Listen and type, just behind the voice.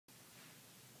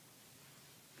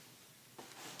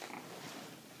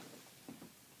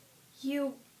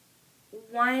You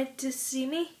wanted to see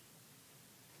me?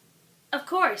 Of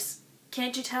course.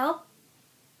 Can't you tell?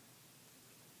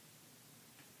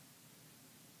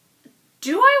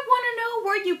 Do I want to know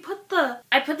where you put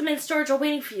I put them in storage while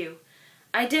waiting for you.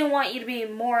 I didn't want you to be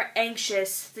more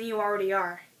anxious than you already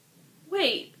are.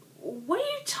 Wait, what are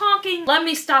you talking? Let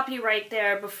me stop you right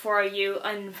there before you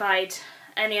invite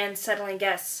any unsettling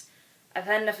guests. I've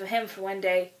had enough of him for one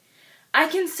day. I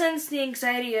can sense the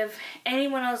anxiety of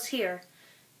anyone else here,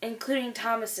 including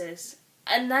Thomas's,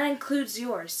 and that includes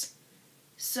yours.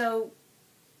 So,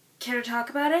 care to talk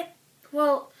about it?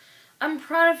 Well, I'm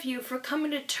proud of you for coming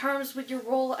to terms with your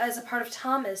role as a part of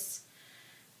Thomas.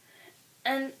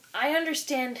 And I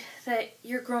understand that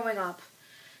you're growing up.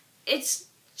 It's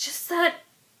just that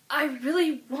I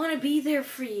really want to be there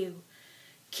for you.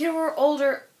 Kid, we're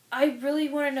older, I really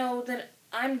want to know that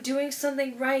I'm doing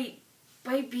something right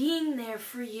by being there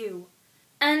for you.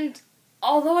 And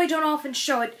although I don't often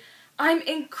show it, I'm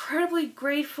incredibly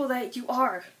grateful that you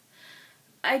are.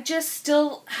 I just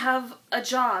still have a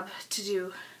job to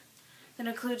do that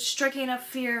includes striking enough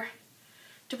fear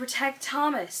to protect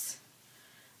Thomas.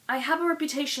 I have a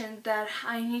reputation that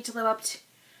I need to live up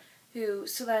to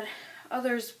so that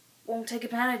others won't take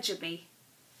advantage of me.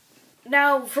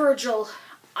 Now, Virgil,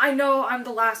 I know I'm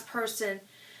the last person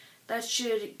that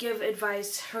should give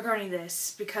advice regarding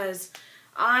this because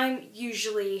I'm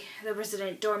usually the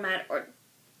resident doormat or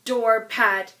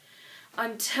doorpat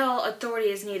until authority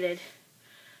is needed.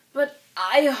 But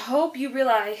I hope you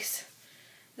realize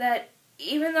that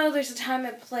even though there's a time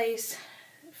and place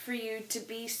for you to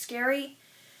be scary,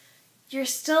 you're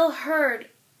still heard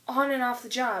on and off the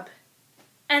job.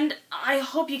 And I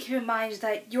hope you keep in mind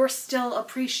that you're still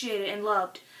appreciated and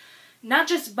loved, not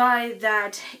just by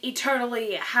that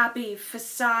eternally happy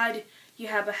facade you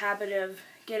have a habit of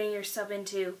getting yourself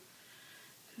into,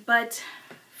 but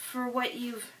for what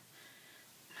you've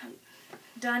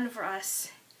done for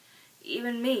us,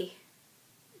 even me.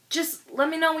 Just let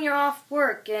me know when you're off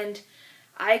work and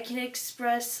I can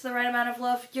express the right amount of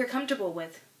love you're comfortable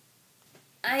with.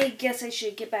 I guess I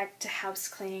should get back to house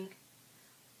cleaning.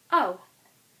 Oh,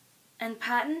 and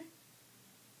Patton?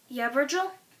 Yeah,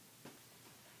 Virgil?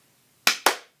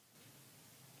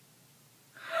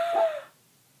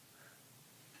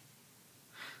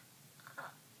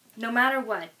 No matter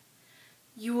what,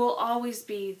 you will always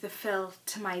be the Phil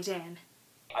to my Dan.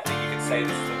 I think you could say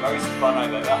this is the most fun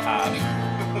I've ever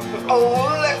had.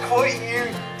 Oh, look what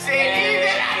you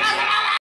did!